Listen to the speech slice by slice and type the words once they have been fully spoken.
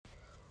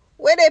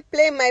Where they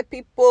play my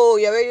people,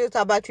 your radio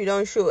battery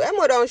don't show.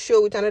 Emo don't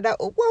show with another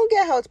won't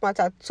get health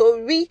matter.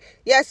 So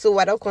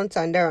I don't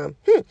contact them.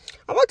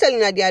 I'm not telling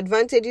you the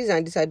advantages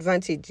and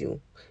disadvantages,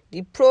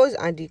 the pros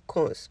and the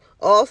cons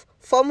of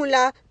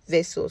formula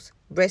versus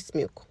breast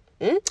milk.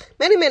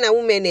 Many men and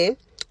women,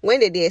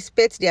 when they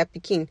expect their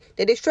pikin,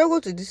 they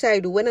struggle to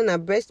decide whether na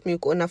breast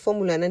milk or na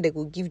formula and they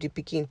go give the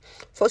pikin.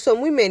 For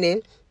some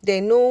women, they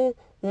know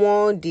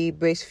want the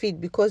breastfeed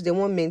because they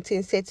want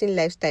maintain certain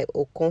lifestyle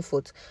or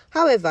comfort.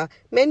 However,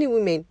 many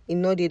women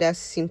not that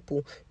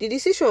simple. The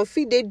decision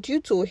fit dey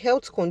due to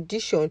health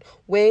condition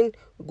when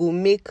go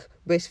make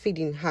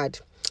breastfeeding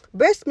hard.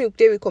 Breast milk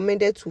they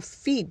recommended to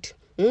feed.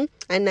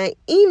 And na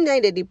im na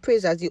they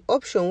praise as the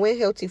option when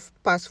healthy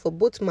pass for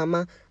both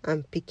mama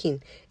and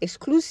pikin.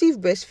 Exclusive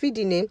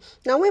breastfeeding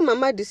now when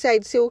mama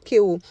decide say okay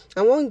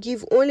I won't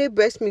give only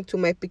breast milk to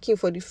my pikin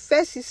for the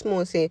first 6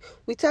 months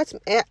without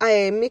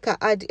I make her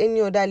add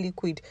any other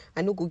liquid.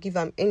 I no go give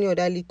am any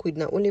other liquid,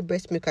 now only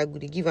breast milk I go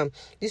give am.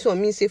 This one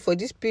means say for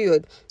this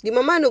period the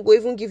mama no go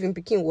even give him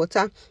pikin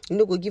water, you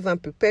no go give am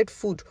prepared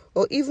food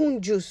or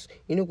even juice,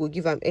 you no go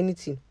give am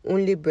anything,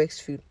 only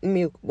breast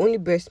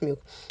milk.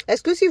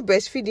 Exclusive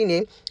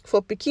breastfeeding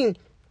for pikin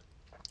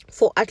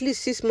for at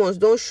least 6 months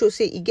don't show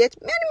say e get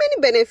many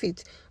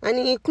benefits, and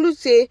it includes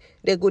say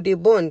they go dey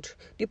bond.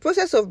 The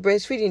process of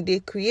breastfeeding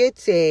they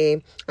create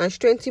and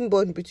strengthen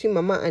bond between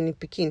mama and the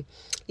pikin.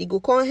 It go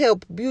can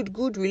help build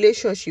good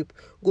relationship,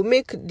 go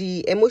make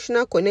the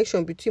emotional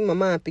connection between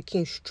mama and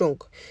pikin strong.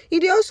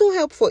 It also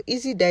help for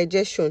easy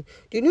digestion.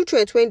 The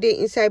nutrients when they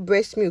inside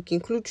breast milk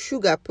include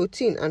sugar,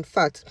 protein and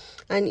fat,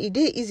 and it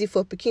dey easy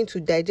for pikin to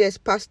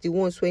digest past the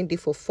ones when they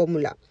for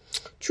formula.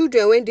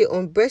 Children when they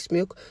on breast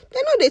milk,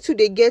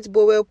 they get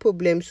bowel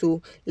problems,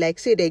 so like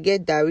say they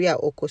get diarrhea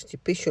or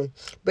constipation.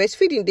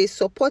 Breastfeeding they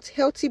support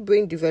healthy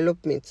brain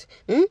development.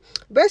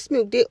 Breast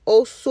milk they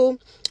also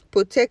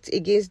protect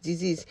against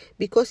disease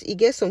because it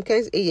gets some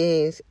kinds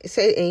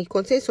it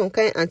contains some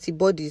kind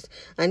antibodies,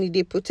 and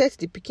they protect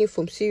the pikin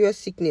from serious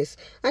sickness,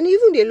 and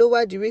even they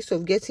lower the risk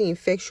of getting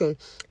infection.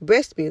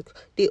 Breast milk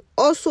they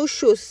also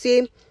show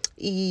say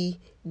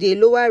they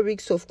lower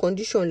risks of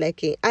condition like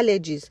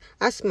allergies,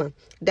 asthma,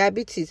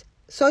 diabetes,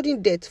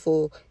 sudden death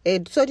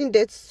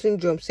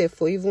syndrome,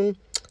 for even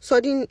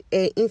sudden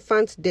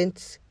infant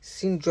death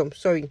syndrome.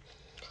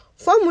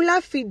 Formula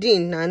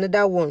feeding na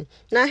another one.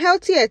 Na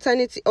healthy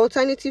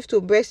alternative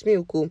to breast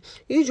milk.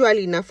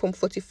 Usually na from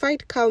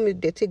fortified cow milk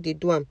they take they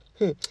do am.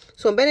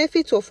 Some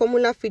benefits of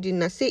formula feeding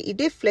na say it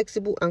is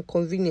flexible and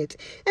convenient.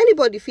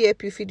 Anybody fit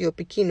help you feed your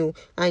pikin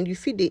and you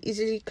feed they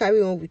easily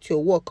carry on with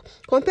your work.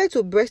 Compared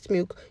to breast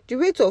milk, the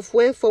rate of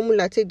when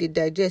formula take they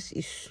digest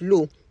is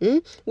slow.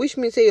 Which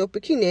means say your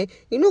pikin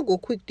you no go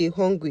quick they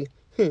hungry.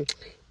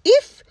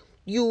 If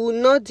you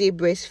not dey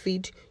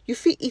breastfeed, you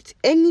fit eat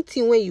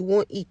anything when you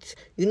want eat.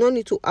 You no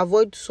need to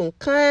avoid some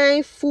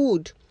kind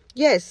food.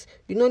 Yes,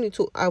 you no need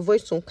to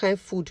avoid some kind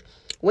food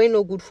when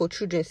no good for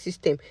children's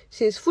system,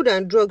 since food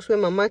and drugs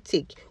when mama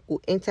take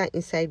go enter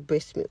inside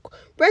breast milk.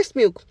 Breast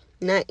milk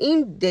na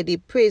im they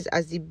praise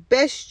as the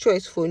best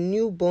choice for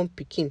newborn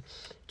pikin.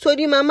 So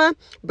the mama,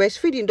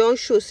 breastfeeding don't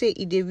show say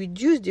it they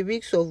reduce the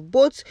risk of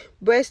both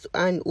breast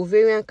and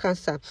ovarian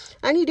cancer,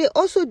 and it they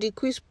also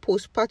decrease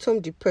postpartum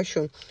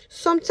depression.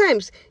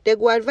 Sometimes they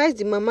go advise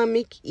the mama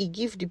make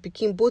give the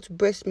pikin both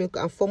breast milk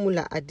and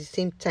formula at the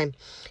same time.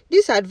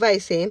 This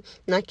advice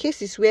na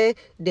cases where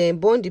they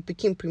born the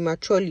pikin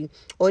prematurely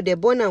or they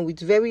born am with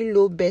very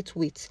low birth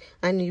weight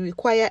and it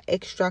require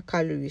extra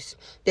calories.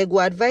 They go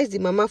advise the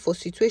mama for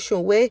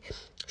situation where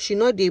she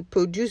not they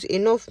produce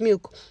enough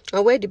milk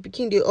and where the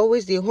pikin they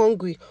always they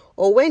hungry,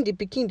 or when the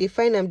pikin they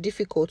find them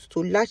difficult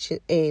to latch to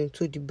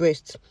the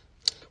breast.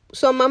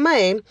 Some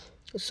mama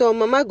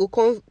go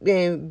come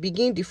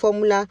begin the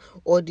formula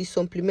or the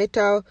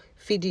supplemental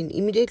feeding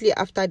immediately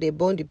after they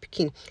born the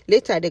pikin.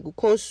 Later they go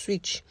come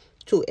switch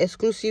to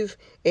exclusive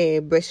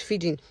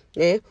breastfeeding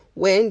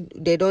when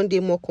they don't dey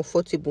more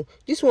comfortable.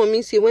 This one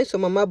means say when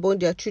some mama born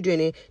their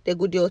children they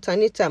go dey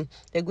alternate them.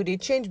 They go dey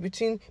change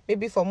between,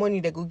 maybe for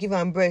morning they go give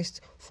them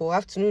breast, for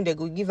afternoon they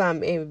go give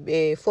them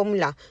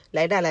formula,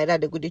 like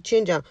that they go dey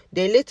change them.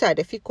 Then later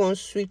they fit come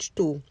switch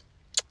to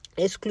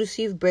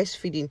exclusive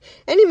breastfeeding.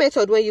 Any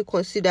method when you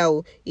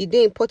consider it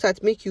dey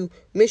important make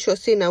sure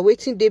say now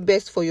waiting dey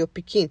best for your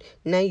pikin.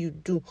 Now you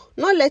do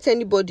not let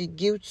anybody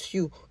guilt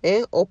you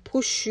or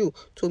push you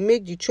to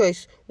make the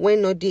choice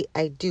when not the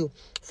ideal.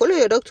 Follow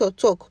your doctor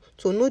talk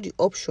to know the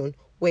option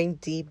when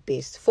the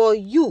best for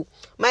you.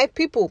 My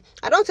people,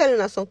 I don't tell you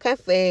now some kind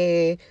of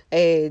the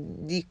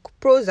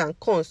pros and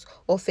cons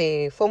of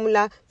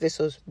formula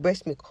versus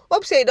breast milk.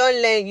 Hope say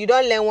you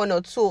don't learn one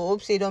or two.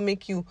 Hope say don't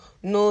make you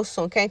know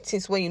some kind of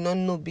things when you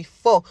don't know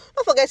before.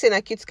 Don't forget say na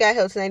Critical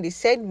Health now they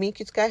said me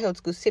Critical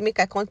Health go say make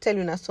I can't tell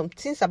you now some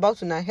things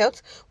about una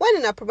health when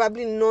una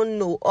probably no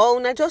know, or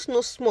una just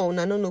know small,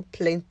 una no know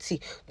plenty.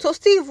 To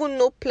still even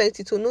know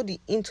plenty to know the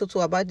in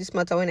total about this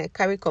matter when I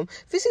carry come,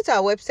 visit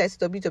our website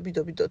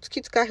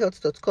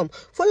www.criticalhealth.com.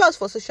 Follow us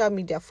for social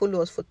media,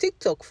 follow us for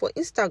TikTok, for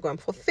Instagram,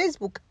 for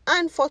Facebook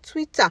and for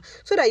Twitter.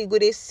 so that you go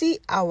dey see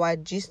our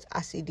gist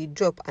as e dey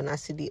drop and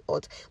as e dey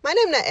hot. My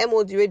name na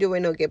Mo, the radio wey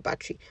no get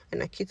battery, and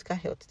na Kitka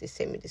Health dey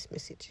send me this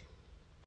message.